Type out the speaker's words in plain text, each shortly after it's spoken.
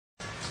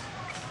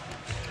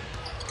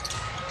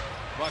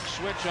Buck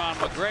switch on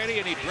McGrady,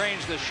 and he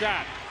drains the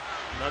shot.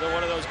 Another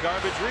one of those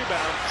garbage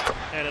rebounds,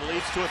 and it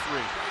leads to a three.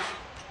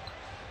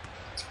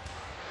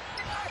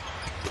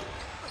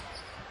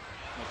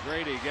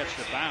 McGrady gets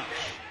the bounce.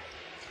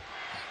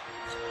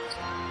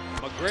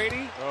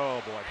 McGrady.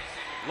 Oh boy,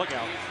 look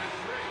out.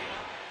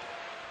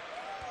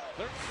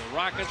 The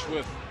Rockets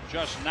with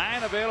just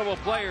 9 available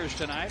players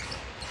tonight,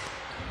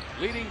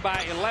 leading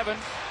by 11.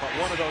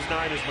 But one of those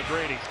 9 is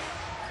McGrady.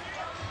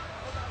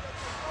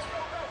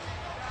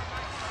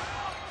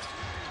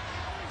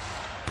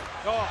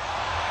 Oh,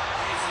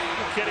 are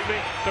you kidding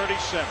me?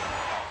 37.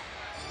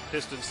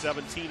 Pistons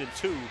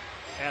 17-2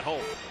 at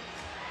home.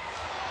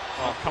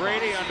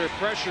 McGrady under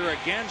pressure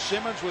again.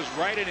 Simmons was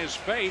right in his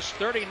face.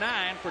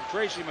 39 for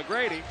Tracy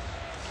McGrady.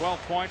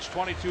 12 points,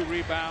 22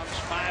 rebounds,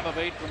 5 of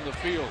 8 from the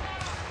field.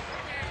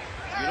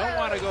 You don't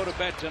want to go to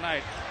bed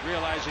tonight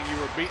realizing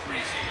you were beaten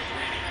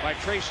by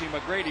Tracy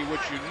McGrady,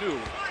 which you knew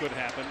could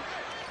happen,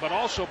 but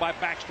also by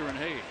Baxter and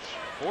Hayes.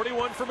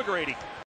 41 for McGrady.